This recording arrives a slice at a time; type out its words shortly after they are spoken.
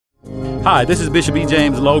Hi, this is Bishop E.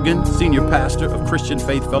 James Logan, Senior Pastor of Christian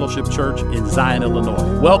Faith Fellowship Church in Zion,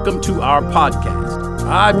 Illinois. Welcome to our podcast.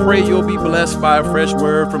 I pray you'll be blessed by a fresh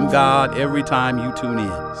word from God every time you tune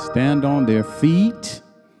in. Stand on their feet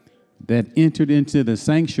that entered into the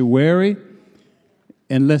sanctuary,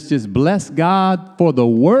 and let's just bless God for the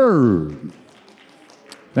word.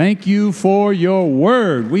 Thank you for your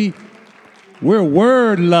word. We're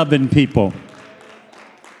word-loving people.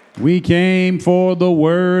 We came for the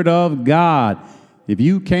word of God. If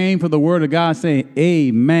you came for the word of God, say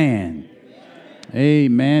amen.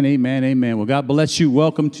 Amen, amen, amen. Well, God bless you.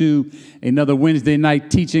 Welcome to another Wednesday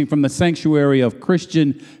night teaching from the sanctuary of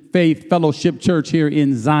Christian Faith Fellowship Church here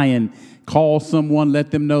in Zion. Call someone,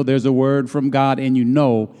 let them know there's a word from God, and you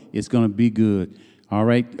know it's going to be good. All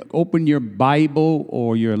right, open your Bible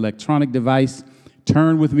or your electronic device.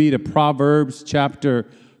 Turn with me to Proverbs chapter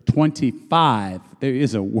 25. There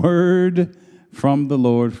is a word from the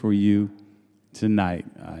Lord for you tonight.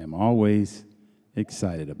 I am always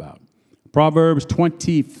excited about. Proverbs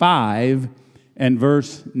 25 and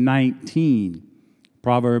verse 19.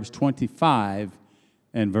 Proverbs 25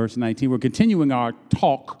 and verse 19. We're continuing our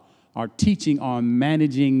teaching on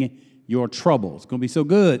managing your troubles. It's going to be so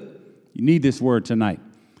good. You need this word tonight.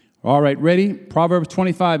 All right, ready? Proverbs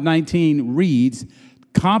 25:19 reads,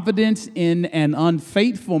 "Confidence in an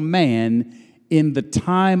unfaithful man in the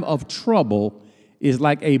time of trouble is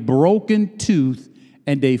like a broken tooth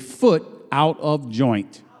and a foot out of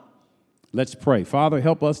joint." Let's pray. Father,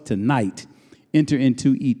 help us tonight enter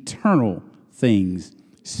into eternal things,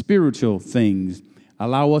 spiritual things.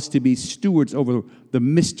 Allow us to be stewards over the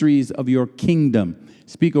mysteries of your kingdom.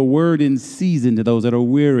 Speak a word in season to those that are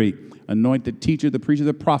weary. Anoint the teacher, the preacher,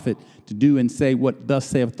 the prophet to do and say what thus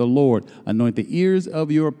saith the Lord. Anoint the ears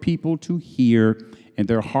of your people to hear and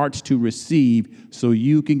their hearts to receive so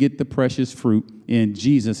you can get the precious fruit. In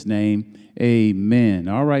Jesus' name, amen.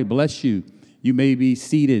 All right, bless you. You may be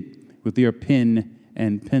seated with your pen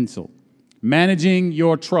and pencil. Managing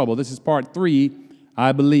your trouble. This is part 3,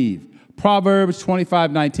 I believe. Proverbs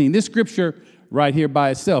 25:19. This scripture right here by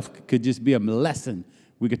itself could just be a lesson.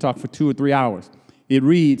 We could talk for 2 or 3 hours. It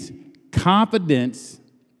reads, "Confidence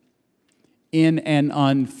in an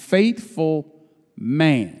unfaithful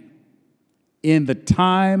man in the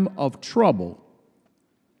time of trouble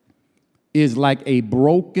is like a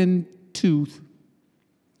broken tooth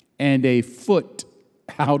and a foot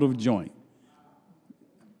out of joint."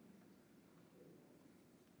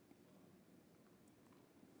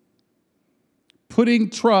 Putting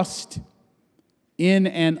trust in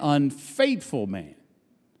an unfaithful man.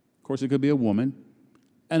 Of course, it could be a woman.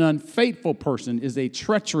 An unfaithful person is a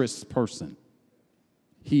treacherous person.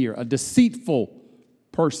 Here, a deceitful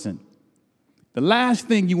person. The last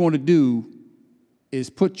thing you want to do is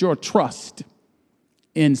put your trust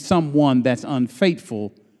in someone that's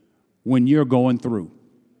unfaithful when you're going through.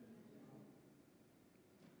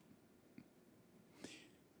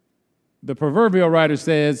 The proverbial writer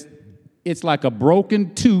says it's like a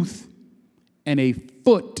broken tooth and a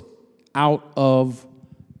foot out of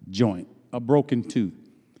joint. A broken tooth.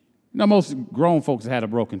 You know, most grown folks have had a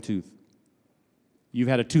broken tooth. You've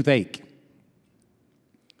had a toothache.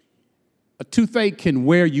 A toothache can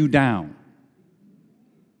wear you down.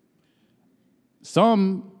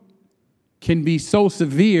 Some can be so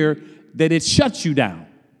severe that it shuts you down.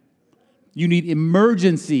 You need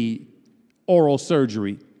emergency oral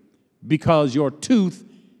surgery because your tooth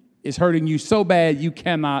is hurting you so bad you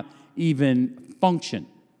cannot even function.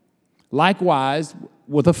 Likewise,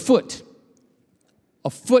 with a foot. A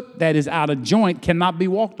foot that is out of joint cannot be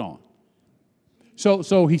walked on.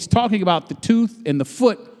 So he's talking about the tooth and the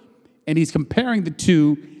foot, and he's comparing the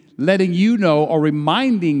two, letting you know or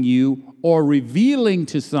reminding you or revealing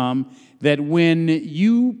to some that when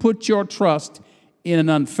you put your trust in an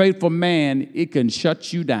unfaithful man, it can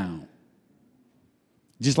shut you down.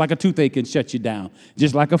 Just like a toothache can shut you down.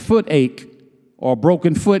 Just like a foot ache or a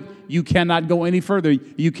broken foot, you cannot go any further.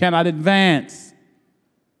 You cannot advance.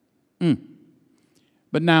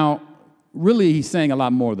 But now, really, he's saying a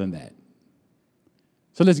lot more than that.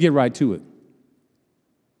 So let's get right to it.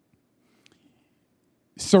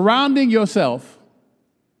 Surrounding yourself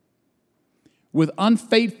with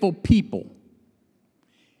unfaithful people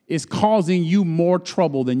is causing you more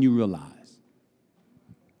trouble than you realize.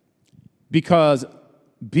 Because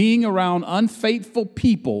being around unfaithful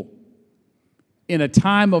people in a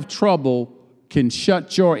time of trouble can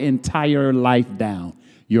shut your entire life down.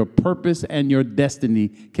 Your purpose and your destiny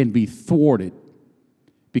can be thwarted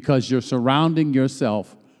because you're surrounding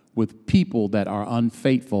yourself with people that are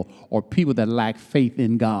unfaithful or people that lack faith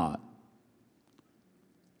in God.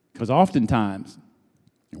 Because oftentimes,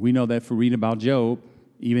 We know that for reading about Job,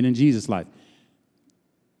 even in Jesus' life.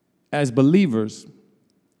 As believers,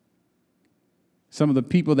 some of the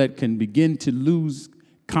people that can begin to lose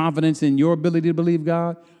confidence in your ability to believe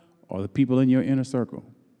God are the people in your inner circle.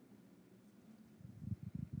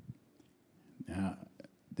 Now,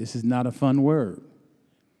 this is not a fun word,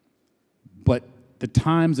 but the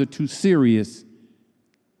times are too serious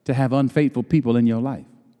to have unfaithful people in your life.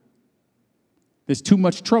 There's too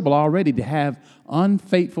much trouble already to have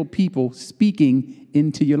unfaithful people speaking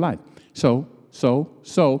into your life. So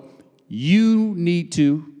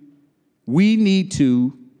we need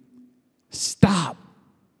to stop.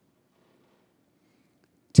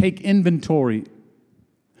 Take inventory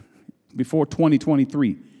before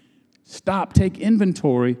 2023. Stop, take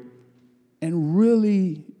inventory, and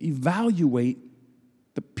really evaluate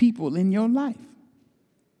the people in your life.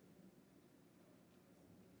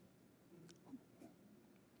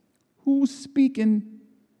 Who's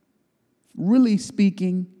really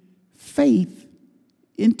speaking faith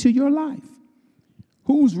into your life?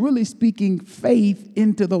 Who's really speaking faith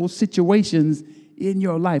into those situations in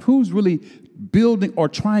your life? Who's really building or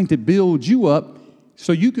trying to build you up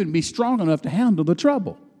so you can be strong enough to handle the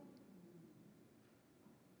trouble?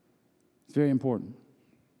 It's very important.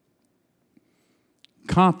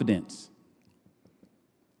 Confidence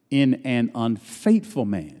in an unfaithful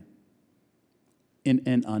man, in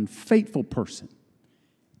an unfaithful person,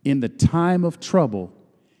 in the time of trouble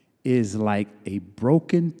is like a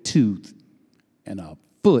broken tooth and a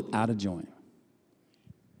foot out of joint.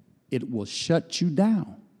 It will shut you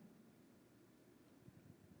down.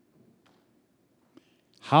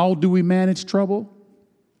 How do we manage trouble?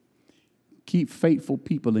 Keep faithful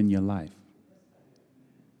people in your life.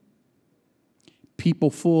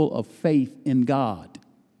 People full of faith in God.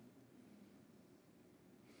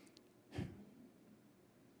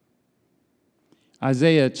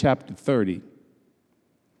 Isaiah chapter 30,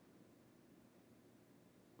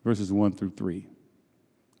 verses 1 through 3.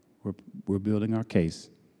 We're building our case.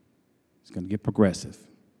 It's going to get progressive.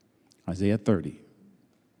 Isaiah 30,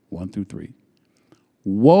 1 through 3.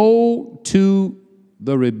 Woe to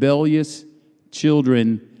the rebellious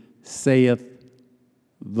children, saith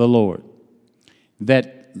the Lord,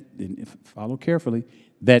 that, follow carefully,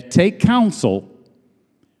 that take counsel,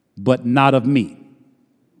 but not of me,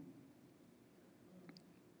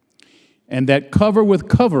 and that cover with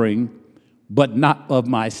covering, but not of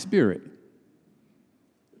my spirit,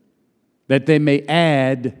 that they may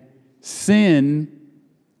add sin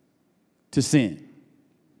to sin.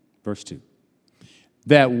 Verse 2.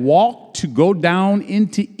 That walk to go down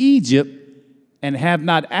into Egypt and have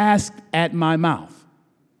not asked at my mouth,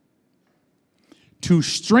 to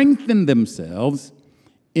strengthen themselves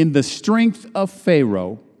in the strength of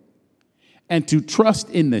Pharaoh and to trust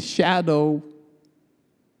in the shadow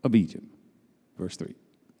of Egypt. Verse 3.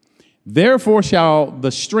 Therefore shall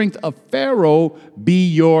the strength of Pharaoh be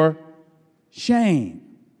your shame,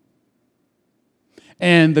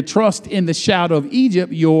 and the trust in the shadow of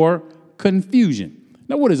Egypt your confusion.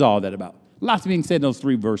 Now, what is all that about? Lots being said in those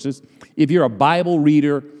three verses. If you're a Bible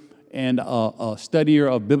reader and a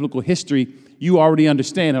studier of biblical history, you already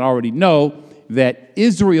understand and already know that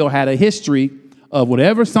Israel had a history of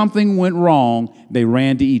whenever something went wrong, they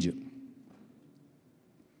ran to Egypt.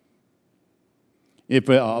 If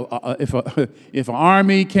an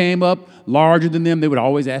army came up larger than them, they would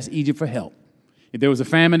always ask Egypt for help. If there was a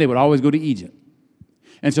famine, they would always go to Egypt.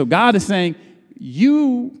 And so God is saying,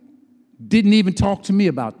 you didn't even talk to me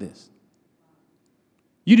about this.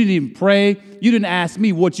 You didn't even pray. You didn't ask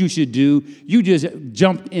me what you should do. You just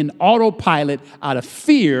jumped in autopilot out of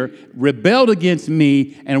fear, rebelled against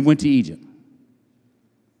me, and went to Egypt.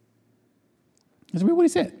 That's what he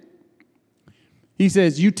said. He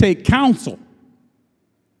says, you take counsel,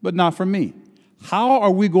 but not from me. How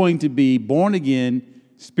are we going to be born again,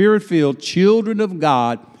 spirit-filled children of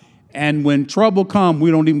God, and when trouble comes,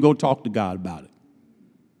 we don't even go talk to God about it?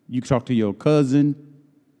 You talk to your cousin.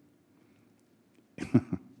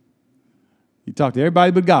 You talk to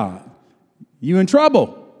everybody but God. You in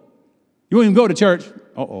trouble. You won't even go to church.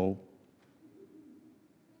 Uh-oh.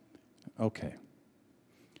 Okay.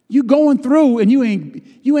 You going through and you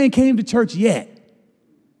ain't came to church yet.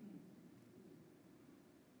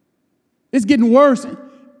 It's getting worse and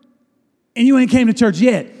you ain't came to church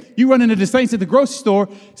yet. You run into the saints at the grocery store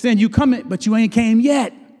saying you coming, but you ain't came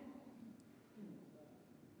yet.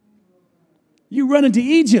 You run into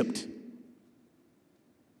Egypt.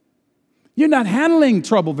 You're not handling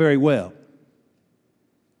trouble very well.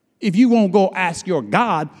 If you won't go ask your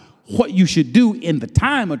God what you should do in the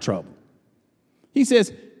time of trouble. He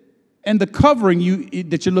says, and the covering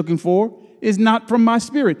that you're looking for is not from my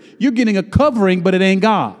spirit. You're getting a covering, but it ain't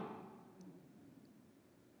God.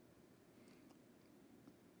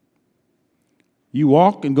 You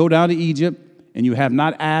walk and go down to Egypt, and you have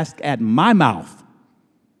not asked at my mouth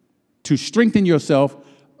to strengthen yourself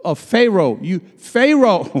of Pharaoh.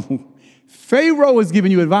 Pharaoh is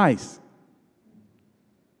giving you advice.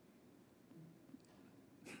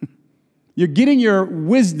 You're getting your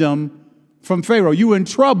wisdom from Pharaoh. You're in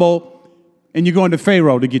trouble, and you're going to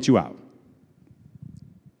Pharaoh to get you out.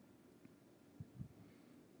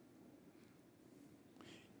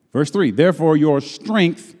 Verse 3, therefore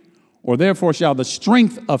shall the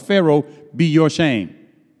strength of Pharaoh be your shame.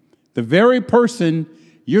 The very person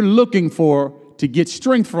you're looking for to get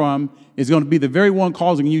strength from is going to be the very one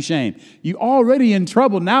causing you shame. You're already in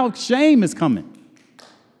trouble. Now shame is coming.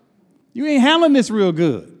 You ain't handling this real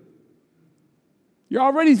good. You're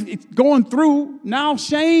already going through. Now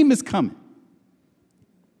shame is coming.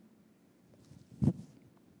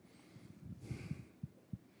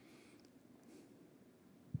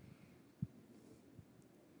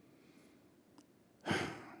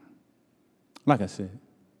 Like I said,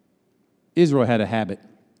 Israel had a habit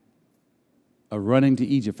of running to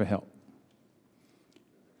Egypt for help.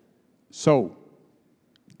 So,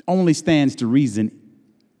 only stands to reason,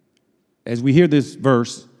 as we hear this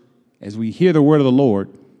verse, as we hear the word of the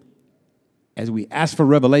Lord, as we ask for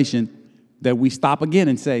revelation, that we stop again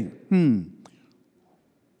and say,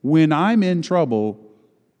 when I'm in trouble,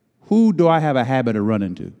 who do I have a habit of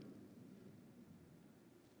running to?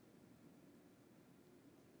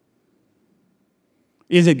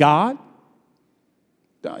 Is it God?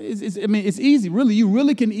 It's easy, really. You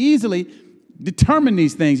really can easily determine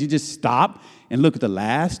these things. You just stop and look at the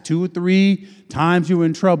last 2 or 3 times you were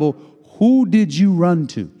in trouble. Who did you run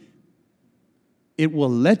to? It will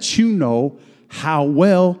let you know how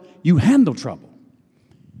well you handle trouble.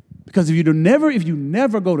 Because if you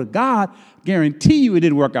never go to God, guarantee you it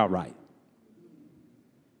didn't work out right.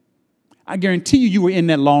 I guarantee you were in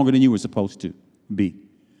that longer than you were supposed to be.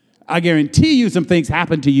 I guarantee you some things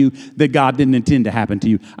happened to you that God didn't intend to happen to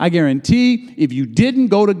you. I guarantee if you didn't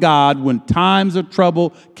go to God when times of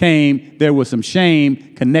trouble came, there was some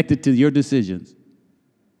shame connected to your decisions.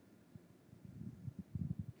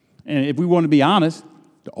 And if we want to be honest,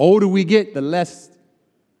 the older we get, the less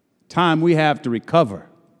time we have to recover.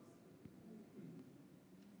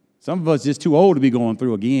 Some of us just too old to be going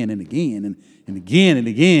through again and again and again and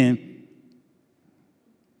again.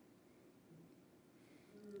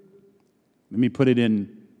 Let me put it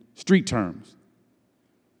in street terms.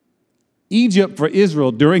 Egypt for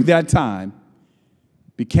Israel during that time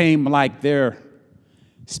became like their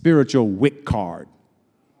spiritual wick card.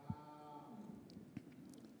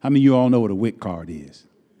 How many of you all know what a wick card is?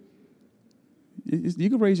 You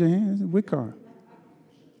can raise your hand. It's a wick card.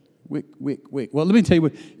 Wick. Well, let me tell you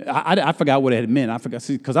what. I forgot what it meant. I forgot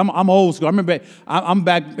because I'm old school. I remember I'm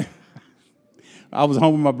back. I was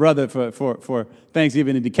home with my brother for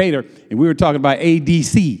Thanksgiving in Decatur, and we were talking about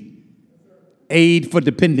ADC, Aid for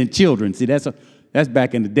Dependent Children. See, that's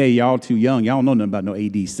back in the day. Y'all too young. Y'all don't know nothing about no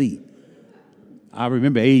ADC. I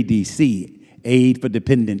remember ADC, Aid for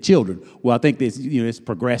Dependent Children. Well, I think this, it's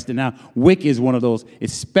progressed, and now WIC is one of those.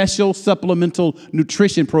 It's Special Supplemental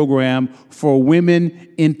Nutrition Program for women,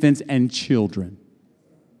 infants, and children.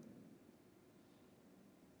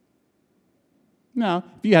 Now,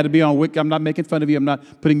 if you had to be on WIC, I'm not making fun of you. I'm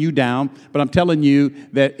not putting you down. But I'm telling you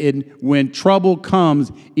that when trouble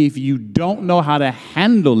comes, if you don't know how to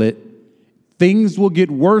handle it, things will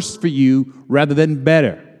get worse for you rather than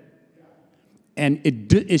better. And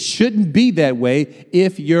it shouldn't be that way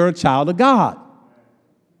if you're a child of God.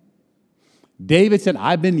 David said,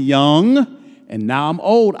 I've been young and now I'm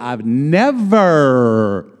old. I've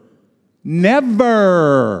never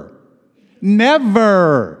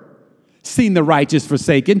seen the righteous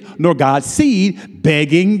forsaken, nor God's seed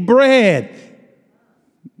begging bread.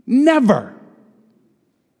 Never.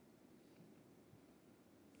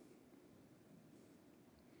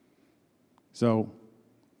 So,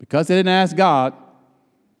 because they didn't ask God,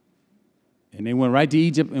 and they went right to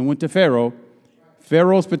Egypt and went to Pharaoh,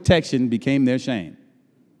 Pharaoh's protection became their shame.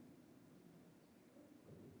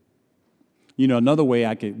 Another way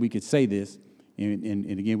we could say this,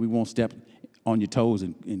 and again, we won't step on your toes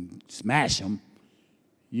and smash them,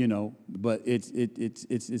 but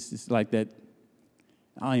it's like that.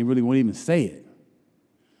 I don't even want to even say it,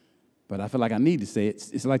 but I feel like I need to say it.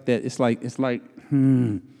 It's like that. It's like,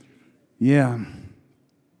 yeah.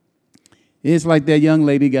 It's like that young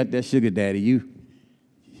lady got that sugar daddy. You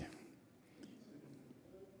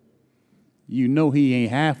know he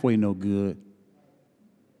ain't halfway no good,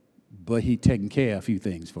 but he taking care of a few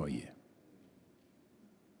things for you.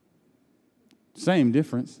 Same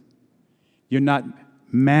difference. You're not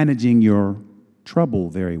managing your trouble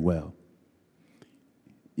very well.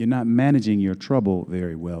 You're not managing your trouble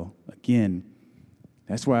very well. Again,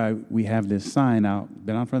 that's why we have this sign out,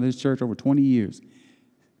 been out in front of this church over 20 years.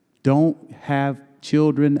 Don't have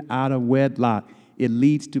children out of wedlock. It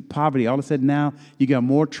leads to poverty. All of a sudden now you got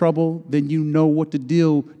more trouble than you know what to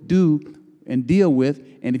deal with.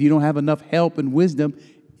 And if you don't have enough help and wisdom,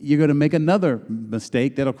 you're going to make another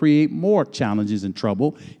mistake that'll create more challenges and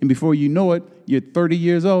trouble. And before you know it, you're 30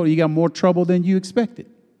 years old, you got more trouble than you expected.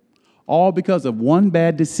 All because of one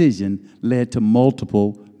bad decision led to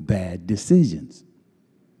multiple bad decisions.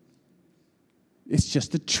 It's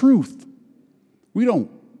just the truth. We're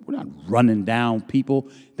not running down people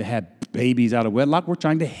that have babies out of wedlock. We're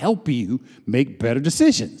trying to help you make better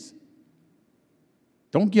decisions.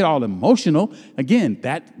 Don't get all emotional. Again,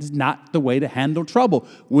 that is not the way to handle trouble.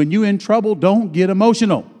 When you're in trouble, don't get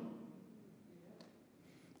emotional.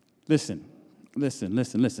 Listen. I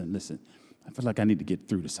feel like I need to get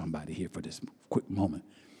through to somebody here for this quick moment.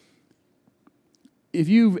 If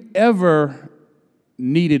you've ever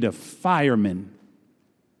needed a fireman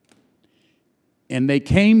and they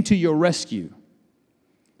came to your rescue,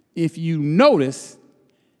 if you notice,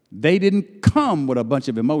 they didn't come with a bunch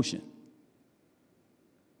of emotion.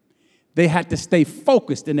 They had to stay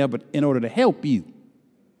focused in order to help you.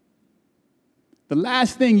 The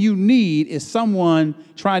last thing you need is someone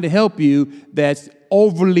trying to help you that's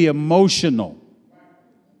overly emotional.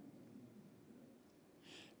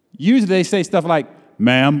 Usually they say stuff like,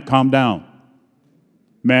 "Ma'am, calm down.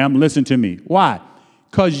 Ma'am, listen to me." Why?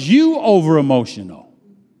 Because you over emotional.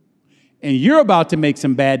 And you're about to make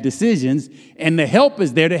some bad decisions, and the help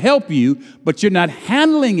is there to help you, but you're not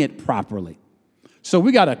handling it properly. So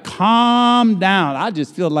we got to calm down. I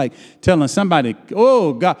just feel like telling somebody,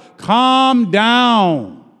 "Oh, God, calm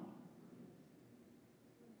down."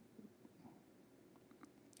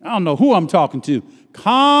 I don't know who I'm talking to.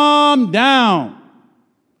 Calm down.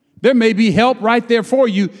 There may be help right there for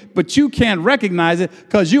you, but you can't recognize it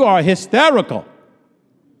because you are hysterical.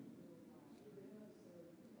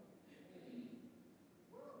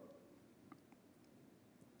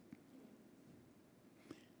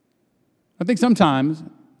 I think sometimes,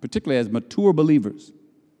 particularly as mature believers,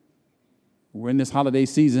 we're in this holiday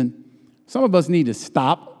season, some of us need to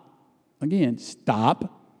stop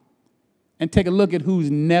and take a look at who's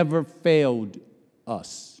never failed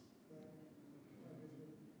us.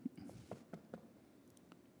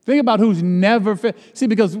 Think about who's never failed. See,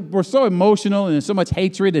 because we're so emotional and there's so much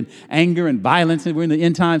hatred and anger and violence, and we're in the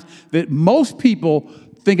end times, that most people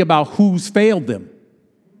think about who's failed them.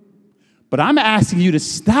 But I'm asking you to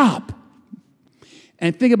stop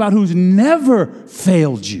and think about who's never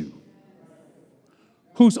failed you,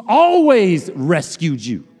 who's always rescued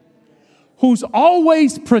you, who's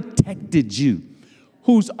always protected you,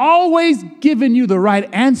 who's always given you the right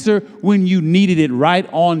answer when you needed it right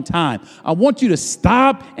on time. I want you to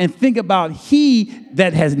stop and think about he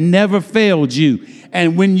that has never failed you.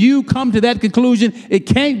 And when you come to that conclusion, it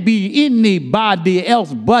can't be anybody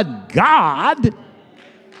else but God.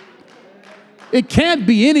 It can't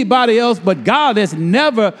be anybody else but God that's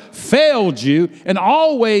never failed you and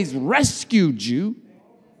always rescued you.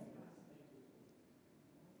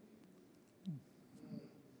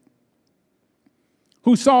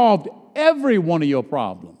 Who solved every one of your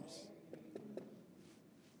problems.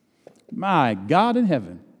 My God in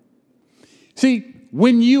heaven. See,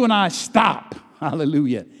 when you and I stop,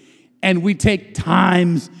 hallelujah, and we take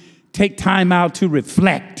time out to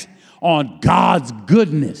reflect on God's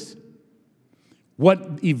goodness,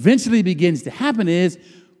 what eventually begins to happen is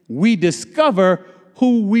we discover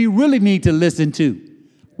who we really need to listen to.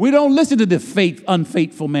 We don't listen to the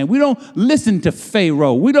unfaithful man. We don't listen to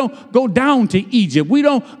Pharaoh. We don't go down to Egypt. We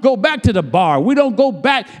don't go back to the bar. We don't go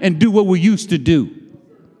back and do what we used to do.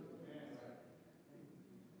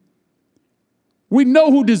 We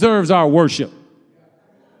know who deserves our worship.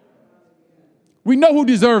 We know who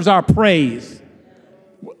deserves our praise.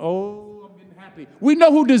 Oh, I'm getting happy. We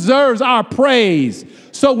know who deserves our praise.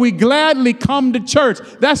 So we gladly come to church.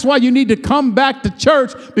 That's why you need to come back to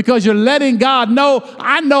church, because you're letting God know,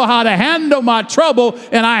 I know how to handle my trouble,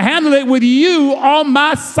 and I handle it with you on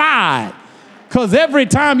my side. Because every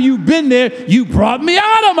time you've been there, you brought me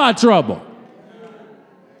out of my trouble.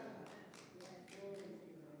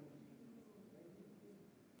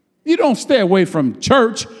 You don't stay away from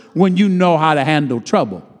church when you know how to handle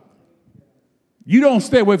trouble. You don't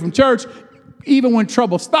stay away from church even when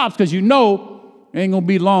trouble stops, because you know it ain't going to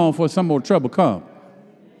be long before some more trouble comes.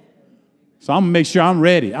 So I'm going to make sure I'm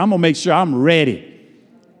ready. I'm going to make sure I'm ready.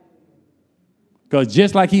 Because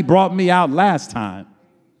just like he brought me out last time,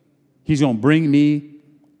 he's going to bring me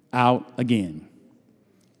out again.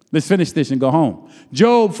 Let's finish this and go home.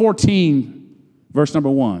 Job 14, verse number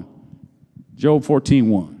 1. Job 14,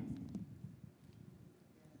 1.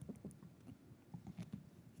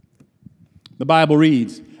 The Bible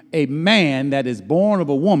reads, a man that is born of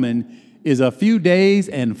a woman is a few days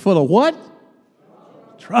and full of what?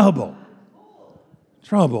 Trouble.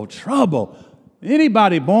 Trouble, trouble.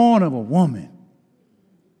 Anybody born of a woman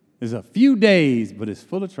is a few days, but it's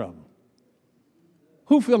full of trouble.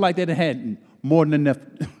 Who feel like they had more than enough,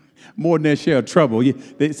 more than their share of trouble?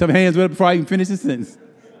 Some hands went up before I even finished the sentence.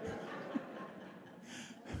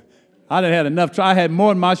 I done had enough trouble. I had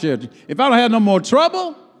more than my share. If I don't have no more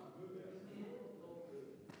trouble,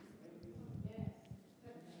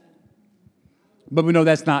 but we know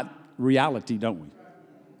that's not reality, don't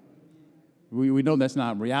we? We know that's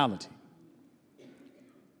not reality.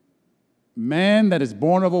 Man that is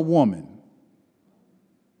born of a woman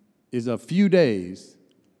is a few days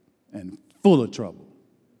and full of trouble.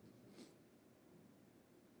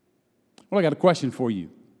 Well, I got a question for you.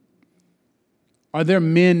 Are there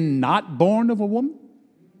men not born of a woman?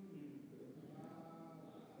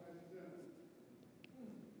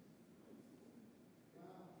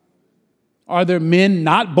 Are there men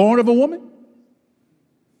not born of a woman?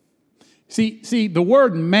 See, the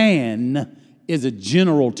word man is a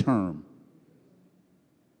general term.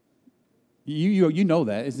 You know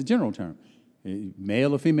that. It's a general term.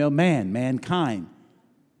 Male or female, man, mankind.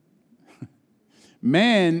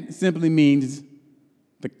 Man simply means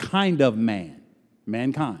the kind of man,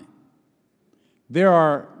 mankind. There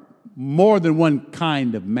are more than one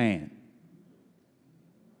kind of man.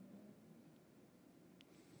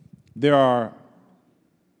 There are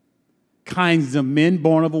kinds of men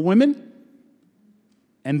born of a woman,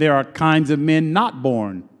 and there are kinds of men not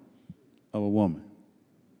born of a woman.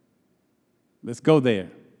 Let's go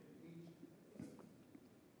there.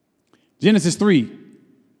 Genesis 3,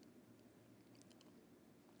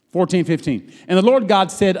 14, 15. And the Lord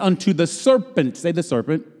God said unto the serpent, say the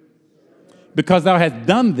serpent, because thou hast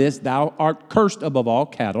done this, thou art cursed above all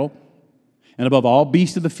cattle, and above all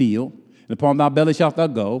beasts of the field, and upon thy belly shalt thou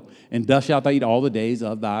go, and dust shalt thou eat all the days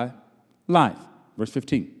of thy life. Verse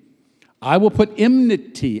 15. I will put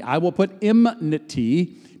enmity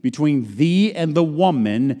between thee and the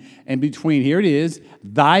woman, and between, here it is,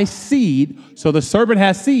 thy seed. So the serpent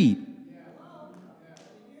has seed.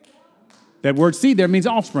 That word seed there means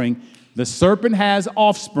offspring. The serpent has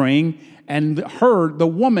offspring, and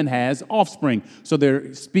the woman has offspring. So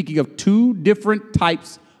they're speaking of two different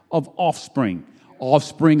types of offspring.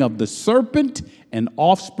 Offspring of the serpent and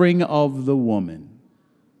offspring of the woman.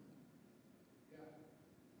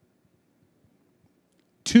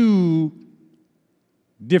 Two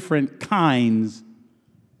different kinds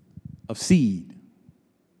of seed.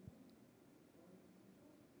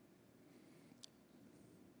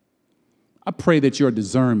 I pray that your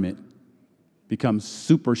discernment becomes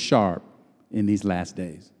super sharp in these last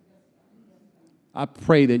days. I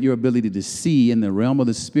pray that your ability to see in the realm of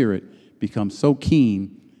the Spirit becomes so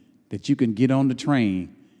keen that you can get on the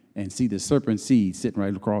train and see the serpent seed sitting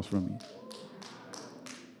right across from you.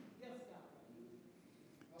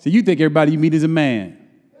 See, you think everybody you meet is a man.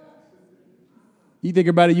 You think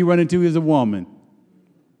everybody you run into is a woman.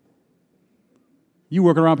 You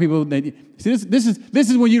work around people. See, this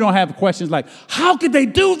is when you don't have questions like, how could they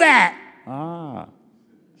do that?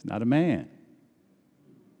 It's not a man.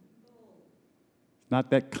 It's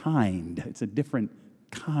not that kind. It's a different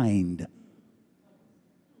kind.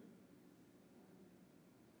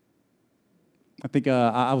 I think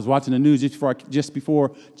I was watching the news just before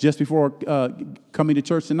coming to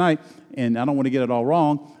church tonight, and I don't want to get it all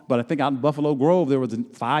wrong, but I think out in Buffalo Grove there was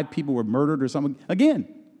 5 people were murdered or something again.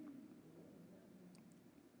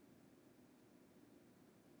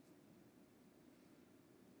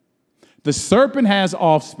 The serpent has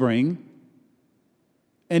offspring,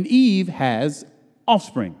 and Eve has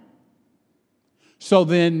offspring. So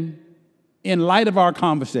then, in light of our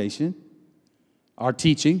conversation, our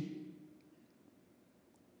teaching,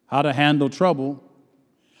 how to handle trouble,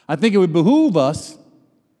 I think it would behoove us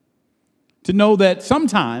to know that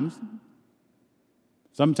sometimes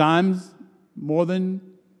more than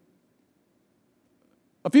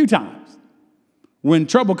a few times, when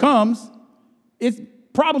trouble comes, it's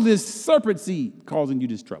probably this serpent seed causing you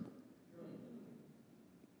this trouble.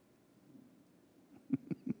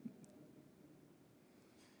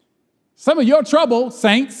 Some of your trouble,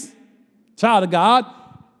 saints, child of God,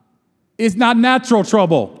 is not natural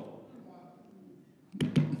trouble.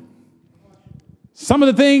 Some of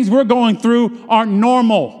the things we're going through aren't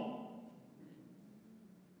normal.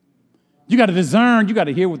 You got to discern. You got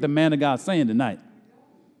to hear what the man of God's saying tonight.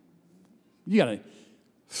 You got to.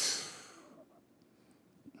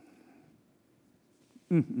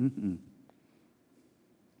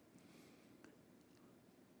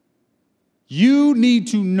 You need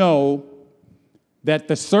to know that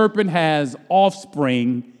the serpent has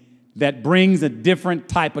offspring that brings a different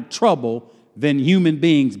type of trouble than human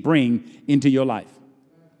beings bring into your life.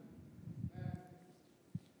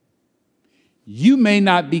 You may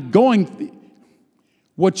not be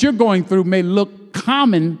what you're going through may look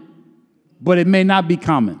common, but it may not be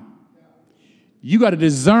common. You got to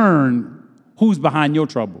discern who's behind your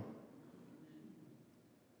trouble.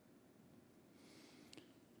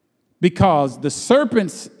 Because the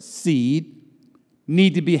serpent's seed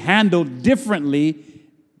need to be handled differently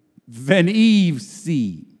than Eve's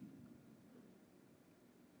seed.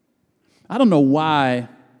 I don't know why,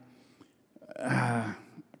 I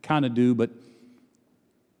kind of do, but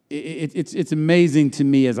it's amazing to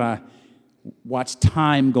me as I watch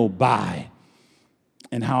time go by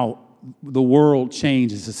and how the world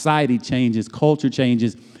changes, society changes, culture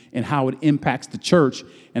changes, and how it impacts the church,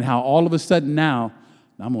 and how all of a sudden now,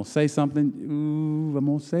 I'm going to say something, I'm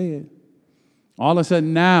going to say it. All of a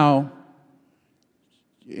sudden now,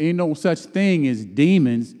 ain't no such thing as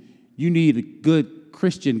demons. You need a good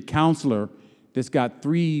Christian counselor that's got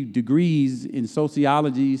 3 degrees in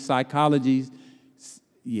sociology, psychology.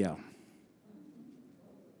 Yeah.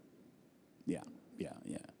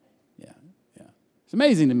 It's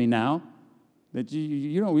amazing to me now that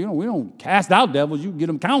we don't cast out devils, you get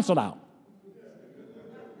them counseled out.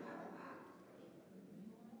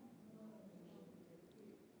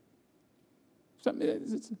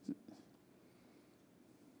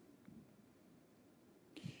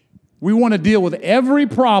 We want to deal with every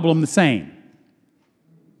problem the same.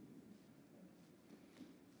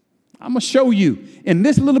 I'm going to show you in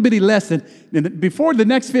this little bitty lesson, before the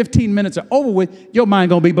next 15 minutes are over with, your mind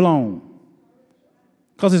going to be blown.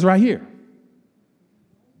 Because it's right here.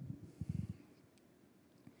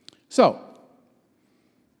 So,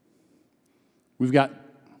 we've got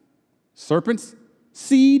serpent's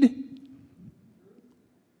seed,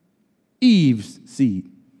 Eve's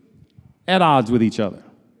seed, at odds with each other.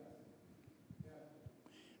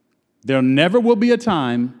 There never will be a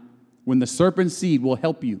time when the serpent's seed will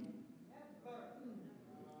help you.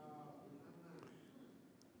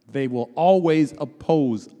 They will always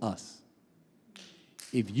oppose us.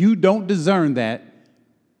 If you don't discern that,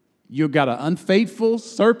 you've got an unfaithful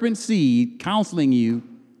serpent seed counseling you,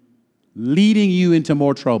 leading you into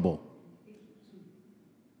more trouble.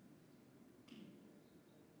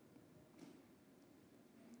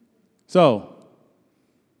 So,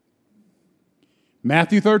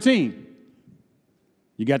 Matthew 13,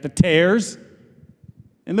 you got the tares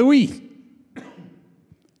and the wheat.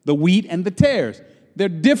 The wheat and the tares. They're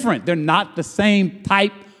different. They're not the same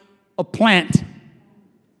type of plant.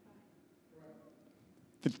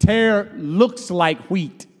 The tare looks like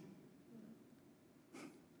wheat.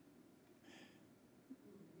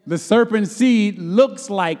 The serpent seed looks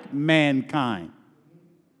like mankind.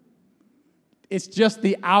 It's just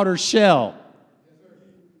the outer shell.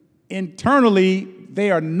 Internally,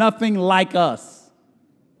 they are nothing like us.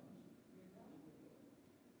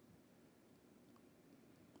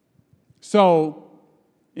 So,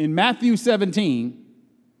 in Matthew 17,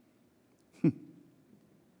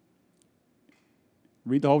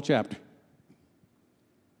 read the whole chapter.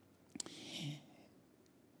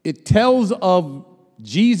 It tells of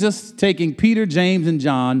Jesus taking Peter, James, and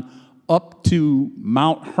John up to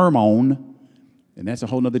Mount Hermon. And that's a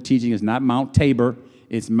whole other teaching. It's not Mount Tabor.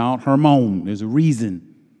 It's Mount Hermon. There's a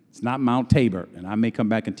reason. It's not Mount Tabor. And I may come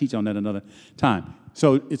back and teach on that another time.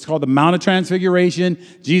 So it's called the Mount of Transfiguration.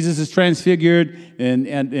 Jesus is transfigured, and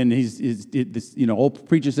old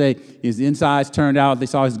preachers say his insides turned out. They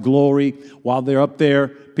saw his glory while they're up there.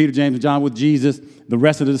 Peter, James, and John with Jesus. The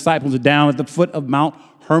rest of the disciples are down at the foot of Mount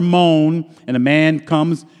Hermon, and a man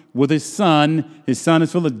comes with his son. His son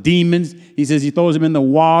is full of demons. He says he throws him in the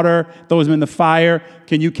water, throws him in the fire.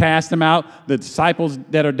 Can you cast him out? The disciples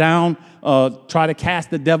that are down try to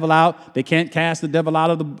cast the devil out. They can't cast the devil out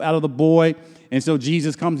of the boy. And so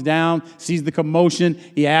Jesus comes down, sees the commotion.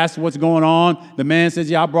 He asks what's going on. The man says,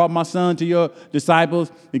 I brought my son to your disciples.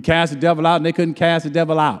 He cast the devil out, and they couldn't cast the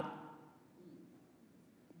devil out.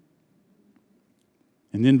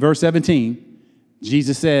 And then verse 17,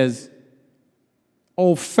 Jesus says,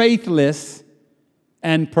 O faithless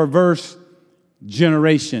and perverse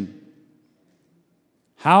generation,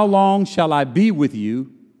 how long shall I be with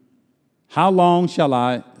you? How long shall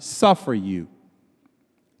I suffer you?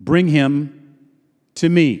 Bring him to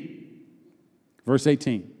me. Verse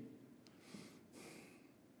 18.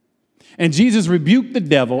 And Jesus rebuked the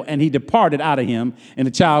devil, and he departed out of him, and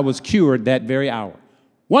the child was cured that very hour.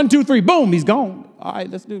 1, 2, 3, boom, he's gone. All right,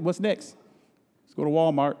 let's do it. What's next? Let's go to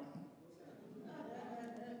Walmart.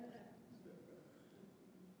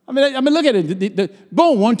 I mean, look at it.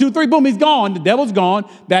 Boom, 1, 2, 3, boom, he's gone. The devil's gone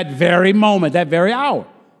that very moment, that very hour.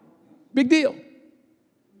 Big deal.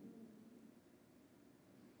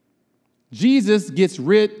 Jesus gets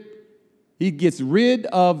rid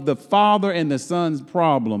of the Father and the Son's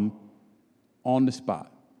problem on the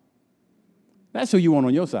spot. That's who you want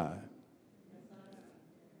on your side.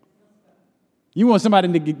 You want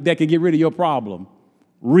somebody that can get rid of your problem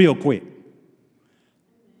real quick.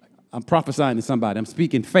 I'm prophesying to somebody. I'm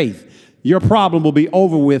speaking faith. Your problem will be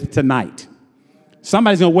over with tonight.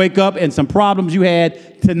 Somebody's going to wake up and some problems you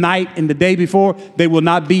had tonight and the day before, they will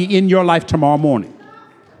not be in your life tomorrow morning.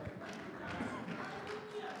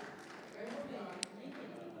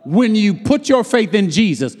 When you put your faith in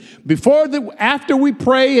Jesus, after we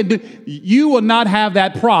pray, you will not have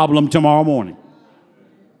that problem tomorrow morning.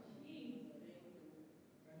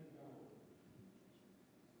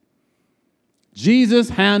 Jesus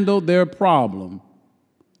handled their problem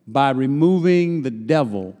by removing the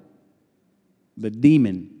devil, the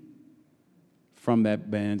demon, from that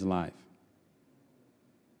man's life.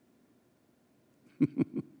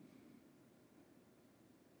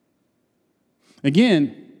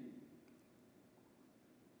 Again,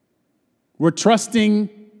 we're trusting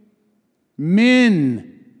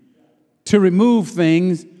men to remove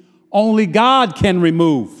things only God can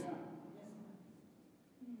remove.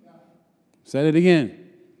 Said it again.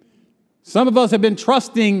 Some of us have been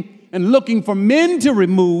trusting and looking for men to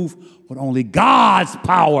remove what only God's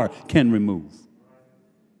power can remove.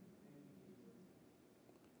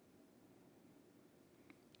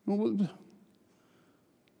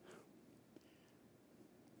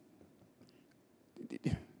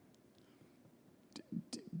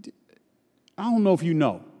 I don't know if you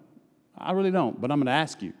know. I really don't, but I'm going to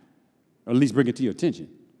ask you, or at least bring it to your attention,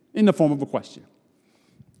 in the form of a question.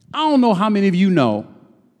 I don't know how many of you know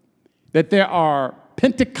that there are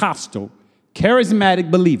Pentecostal,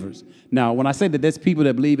 charismatic believers. Now, when I say that there's people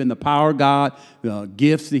that believe in the power of God,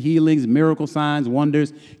 gifts, the healings, miracle signs,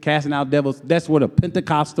 wonders, casting out devils, that's what a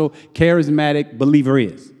Pentecostal, charismatic believer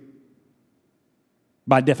is,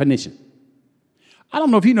 by definition. I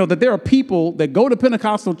don't know if you know that there are people that go to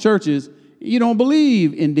Pentecostal churches, you don't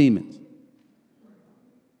believe in demons.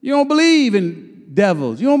 You don't believe in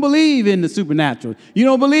devils. You don't believe in the supernatural. You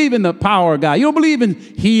don't believe in the power of God. You don't believe in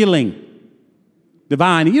healing,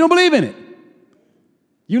 divine. You don't believe in it.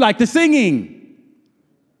 You like the singing.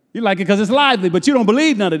 You like it because it's lively, but you don't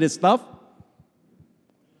believe none of this stuff.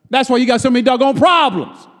 That's why you got so many doggone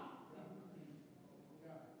problems.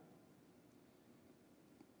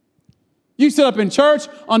 You sit up in church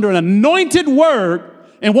under an anointed word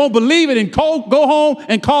and won't believe it and go home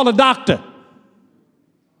and call a doctor.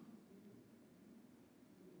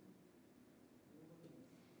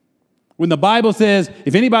 When the Bible says,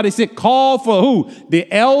 if anybody's sick, call for who?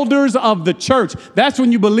 The elders of the church. That's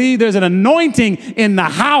when you believe there's an anointing in the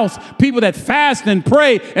house. People that fast and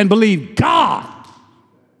pray and believe God.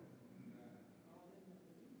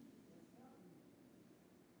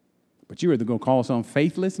 But you're either going to call some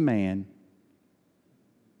faithless man.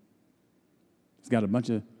 He's got a bunch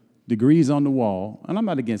of degrees on the wall. And I'm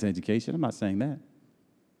not against education. I'm not saying that.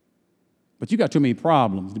 But you got too many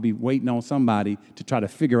problems to be waiting on somebody to try to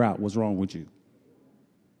figure out what's wrong with you.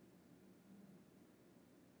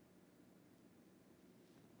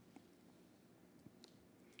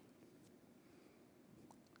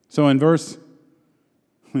 So in verse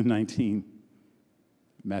 19,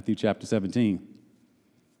 Matthew chapter 17,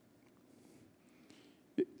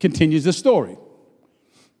 it continues the story.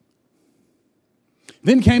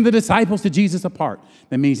 Then came the disciples to Jesus apart.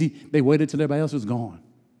 That means they waited till everybody else was gone.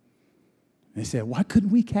 They said, why couldn't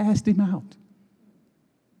we cast him out?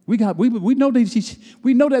 We know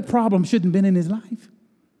that problem shouldn't have been in his life.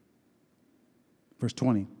 Verse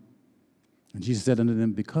 20. And Jesus said unto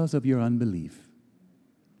them, because of your unbelief.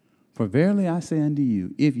 For verily I say unto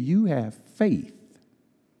you, if you have faith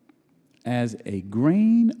as a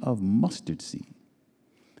grain of mustard seed,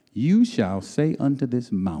 you shall say unto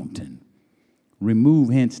this mountain, remove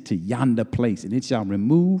hence to yonder place, and it shall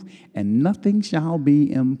remove, and nothing shall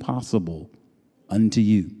be impossible unto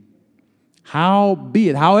you.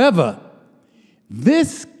 Howbeit, however,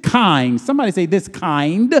 this kind, somebody say this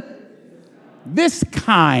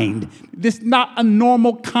not a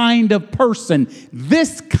normal kind of person.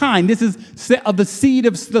 This is of the seed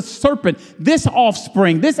of the serpent. This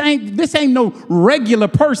offspring, this ain't no regular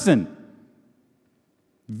person.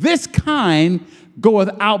 This kind goeth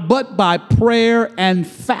out but by prayer and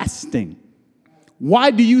fasting. Why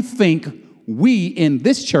do you think we in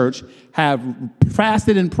this church have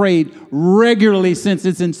fasted and prayed regularly since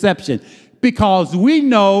its inception? Because we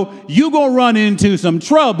know you're going to run into some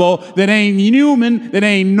trouble that ain't human, that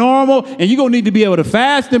ain't normal, and you're going to need to be able to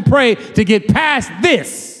fast and pray to get past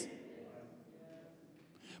this.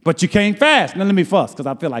 But you can't fast. Now let me fuss, because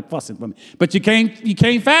I feel like fussing for me. But you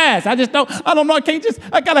can't fast. I don't know,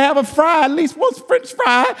 I got to have a fry, at least one French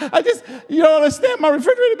fry. You don't understand my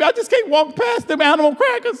refrigerator. I just can't walk past them animal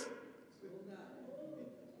crackers.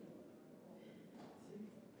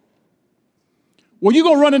 Well, you're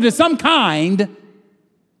going to run into some kind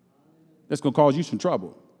that's going to cause you some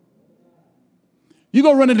trouble. You're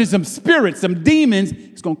going to run into some spirits, some demons.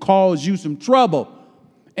 It's going to cause you some trouble.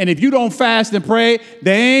 And if you don't fast and pray,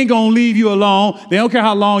 they ain't going to leave you alone. They don't care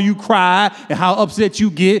how long you cry and how upset you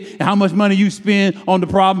get and how much money you spend on the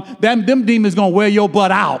problem. Them demons going to wear your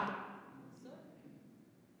butt out.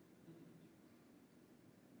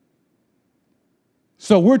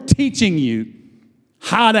 So we're teaching you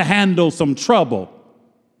how to handle some trouble.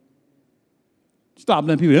 Stop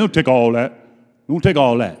letting people, they don't take all that. They don't take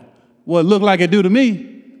all that. Well, it look like it do to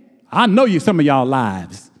me. I know you, some of y'all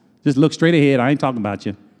lives. Just look straight ahead. I ain't talking about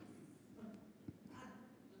you.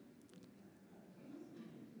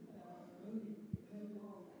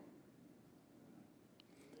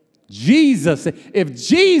 If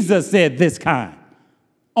Jesus said this kind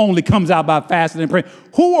only comes out by fasting and praying,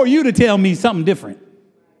 who are you to tell me something different?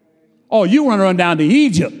 Oh, you want to run down to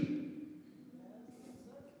Egypt.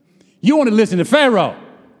 You want to listen to Pharaoh.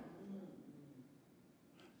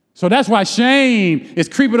 So that's why shame is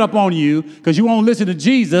creeping up on you, because you won't listen to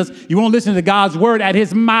Jesus. You won't listen to God's word at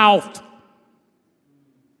his mouth.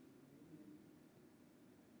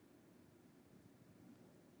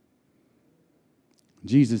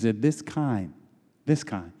 Jesus said, this kind. This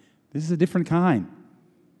is a different kind.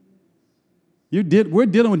 We're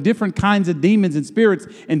dealing with different kinds of demons and spirits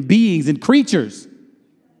and beings and creatures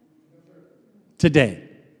today.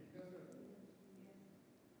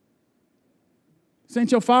 St.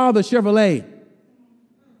 Your Father Chevrolet.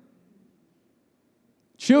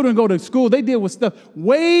 Children go to school, they deal with stuff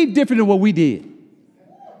way different than what we did.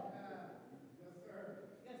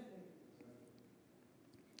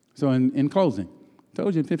 So in closing, I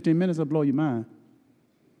told you in 15 minutes I'll blow your mind.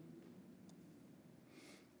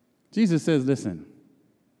 Jesus says, listen,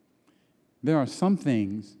 there are some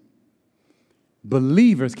things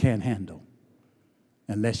believers can't handle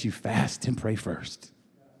unless you fast and pray first.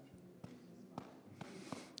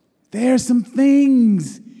 There are some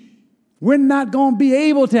things we're not going to be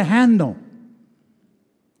able to handle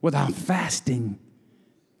without fasting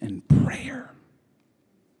and prayer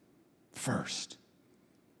first.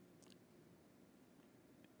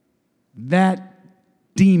 That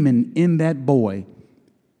demon in that boy,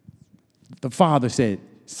 the father said,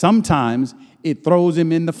 sometimes it throws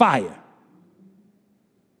him in the fire.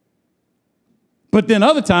 But then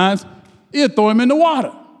other times, it'll throw him in the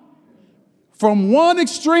water. From one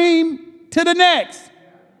extreme to the next.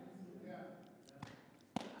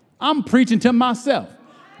 I'm preaching to myself.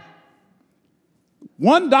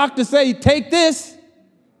 One doctor say, take this.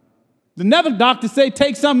 Another doctor say,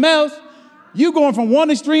 take something else. You going from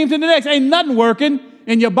one extreme to the next. Ain't nothing working.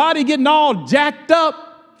 And your body getting all jacked up.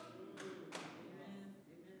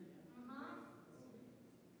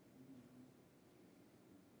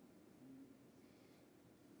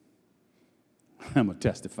 I'm going to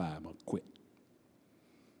testify. I'm going to quit.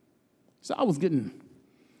 So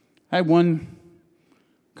I had one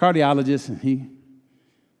cardiologist, and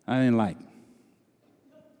I didn't like.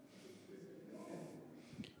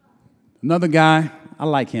 Another guy, I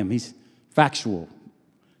like him. He's factual.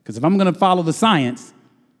 Because if I'm going to follow the science,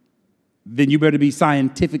 then you better be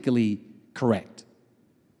scientifically correct.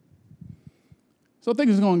 So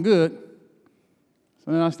things was going good.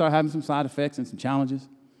 So then I started having some side effects and some challenges.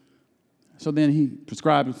 So then he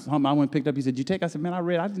prescribed something. I went and picked up. He said, "Did you take?" I said, "Man, I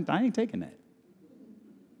ain't taking that."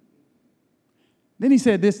 Then he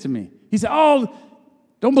said this to me. He said, "Oh,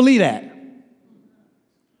 don't believe that.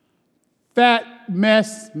 Fat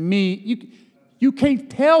mess me. You can't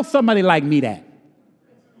tell somebody like me that.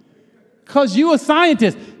 Because you a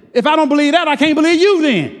scientist. If I don't believe that, I can't believe you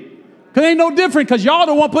then. Because it ain't no different, because y'all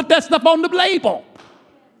don't want to put that stuff on the label.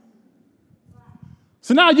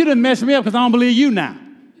 So now you done messed me up because I don't believe you now."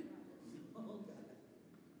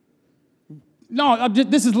 No,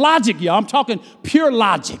 this is logic, y'all. I'm talking pure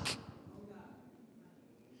logic.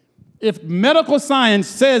 If medical science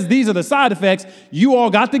says these are the side effects, you all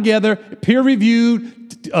got together,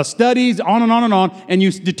 peer-reviewed, studies, on and on and on, and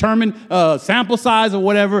you determine sample size or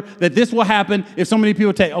whatever, that this will happen if so many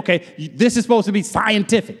people take, okay, this is supposed to be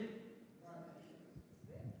scientific.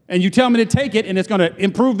 And you tell me to take it, and it's going to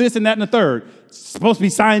improve this and that and the third. It's supposed to be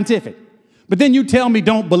scientific. But then you tell me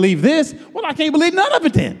don't believe this. Well, I can't believe none of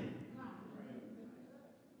it then.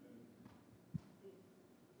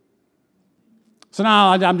 So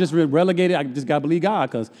now I'm just relegated. I just got to believe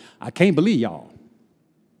God because I can't believe y'all.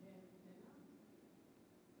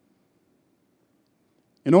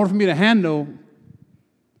 In order for me to handle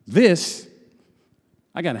this,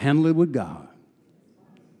 I got to handle it with God.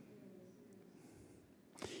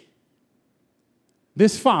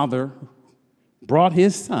 This father brought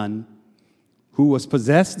his son, who was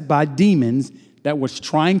possessed by demons that was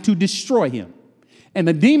trying to destroy him. And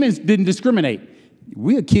the demons didn't discriminate.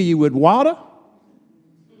 We'll kill you with water,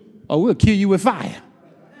 or we'll kill you with fire.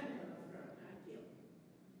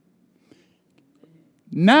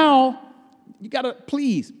 Now, you got to,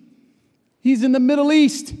 please, he's in the Middle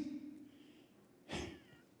East.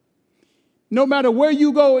 No matter where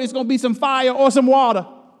you go, it's going to be some fire or some water.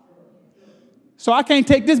 So I can't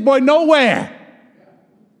take this boy nowhere.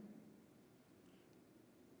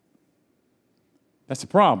 That's a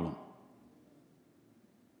problem.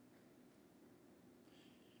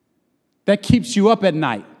 That keeps you up at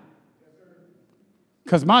night.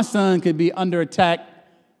 Because my son could be under attack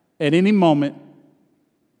at any moment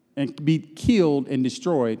and be killed and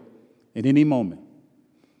destroyed at any moment.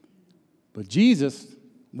 But Jesus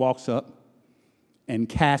walks up and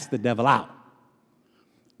casts the devil out.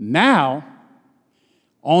 Now,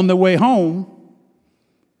 on the way home,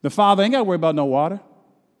 the father ain't got to worry about no water.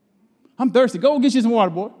 I'm thirsty. Go get you some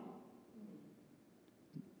water, boy.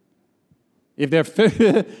 If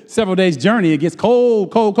they're several days' journey, it gets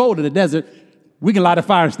cold in the desert, we can light a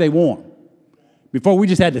fire and stay warm. Before we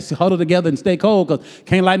just had to huddle together and stay cold because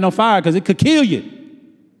can't light no fire because it could kill you.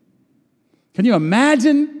 Can you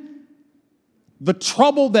imagine the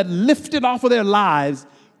trouble that lifted off of their lives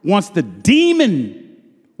once the demon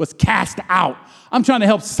was cast out? I'm trying to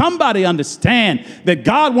help somebody understand that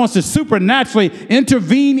God wants to supernaturally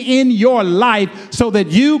intervene in your life so that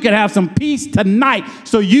you can have some peace tonight,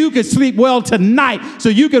 so you can sleep well tonight, so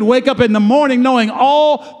you can wake up in the morning knowing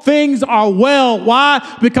all things are well.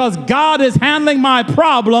 Why? Because God is handling my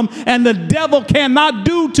problem, and the devil cannot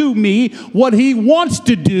do to me what he wants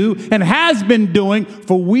to do and has been doing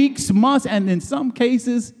for weeks, months, and in some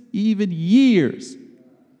cases, even years.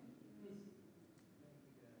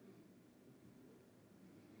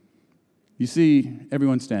 You see,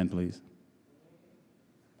 everyone stand, please.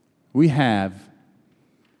 We have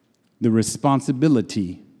the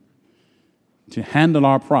responsibility to handle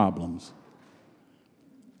our problems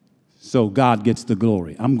so God gets the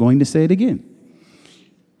glory. I'm going to say it again.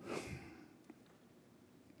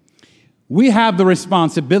 We have the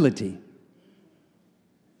responsibility.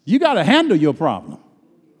 You got to handle your problem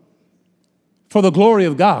for the glory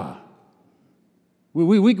of God.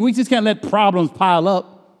 We just can't let problems pile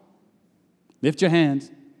up. Lift your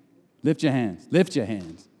hands. Lift your hands. Lift your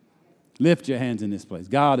hands. Lift your hands in this place.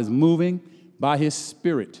 God is moving by his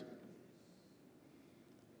Spirit.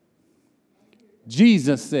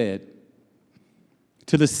 Jesus said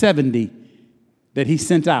to the 70 that he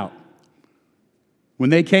sent out,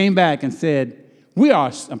 when they came back and said,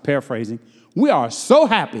 I'm paraphrasing, we are so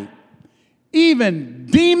happy. Even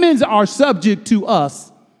demons are subject to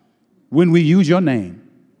us when we use your name.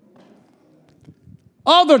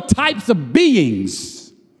 Other types of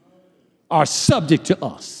beings are subject to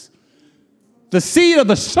us. The seed of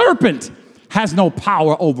the serpent has no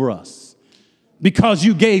power over us because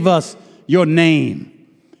you gave us your name,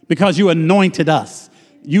 because you anointed us.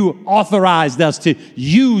 You authorized us to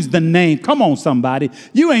use the name. Come on, somebody.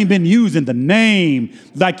 You ain't been using the name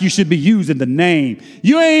like you should be using the name.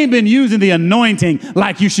 You ain't been using the anointing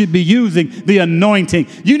like you should be using the anointing.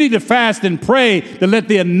 You need to fast and pray to let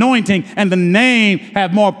the anointing and the name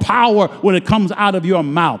have more power when it comes out of your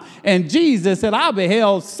mouth. And Jesus said, I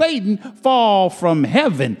beheld Satan fall from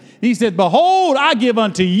heaven. He said, behold, I give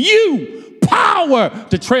unto you power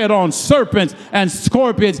to tread on serpents and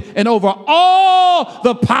scorpions and over all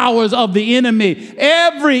the powers of the enemy.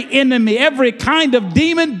 Every every kind of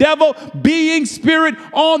demon, devil, being, spirit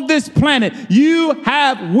on this planet.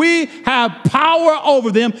 We have power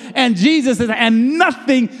over them. And Jesus says, and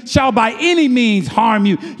nothing shall by any means harm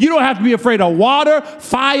you. You don't have to be afraid of water,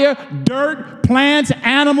 fire, dirt, plants,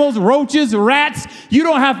 animals, roaches, rats. You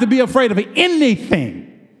don't have to be afraid of anything.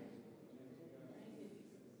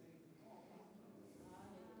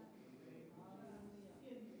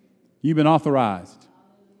 You've been authorized.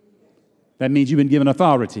 That means you've been given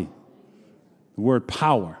authority. The word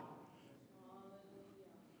power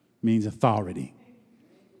means authority.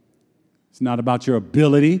 It's not about your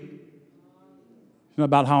ability. It's not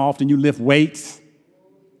about how often you lift weights.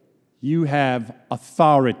 You have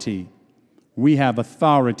authority. We have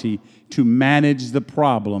authority to manage the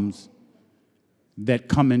problems that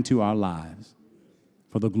come into our lives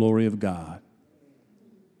for the glory of God.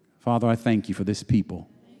 Father, I thank you for this people.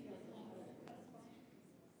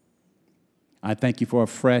 I thank you for a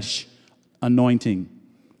fresh anointing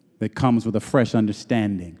that comes with a fresh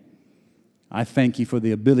understanding. I thank you for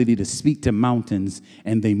the ability to speak to mountains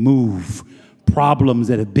and they move. Problems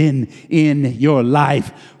that have been in your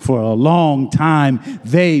life for a long time,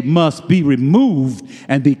 they must be removed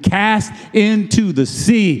and be cast into the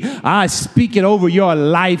sea. I speak it over your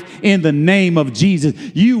life in the name of Jesus.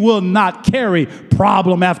 You will not carry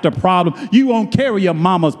problem after problem. You won't carry your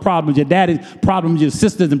mama's problems, your daddy's problems, your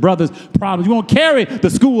sisters and brothers' problems. You won't carry the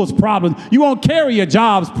school's problems. You won't carry your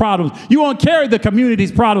job's problems. You won't carry the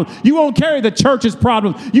community's problems. You won't carry the church's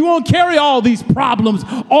problems. You won't carry all these problems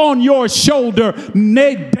on your shoulder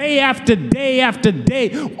day after day after day,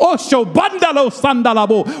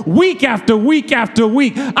 week after week after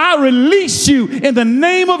week. I release you in the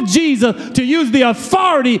name of Jesus to use the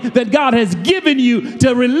authority that God has given you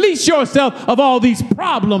to release yourself of all these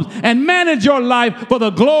problems and manage your life for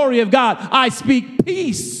the glory of God. I speak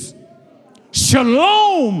peace,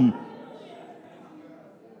 shalom,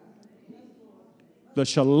 the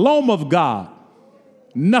shalom of God.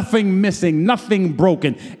 Nothing missing, nothing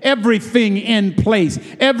broken, everything in place,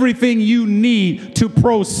 everything you need to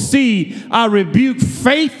proceed. I rebuke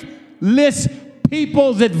faithless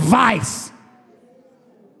people's advice.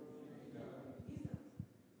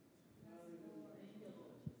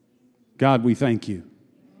 God, we thank you.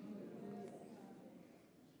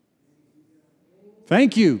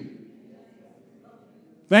 Thank you.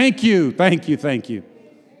 Thank you, thank you, thank you.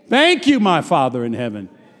 Thank you, my Father in heaven.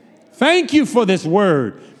 Thank you for this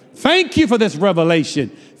word. Thank you for this revelation.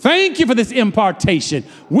 Thank you for this impartation.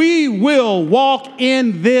 We will walk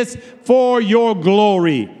in this for your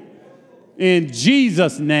glory. In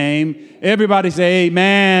Jesus' name, everybody say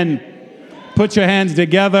amen. Put your hands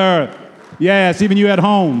together. Yes, even you at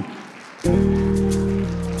home.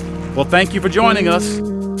 Well, thank you for joining us.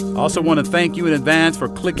 I also want to thank you in advance for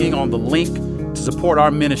clicking on the link to support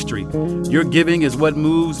our ministry. Your giving is what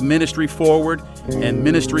moves ministry forward, and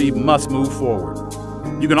ministry must move forward.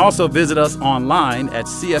 You can also visit us online at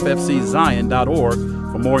cffczion.org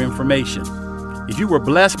for more information. If you were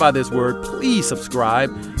blessed by this word, please subscribe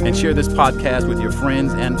and share this podcast with your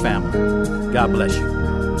friends and family. God bless you.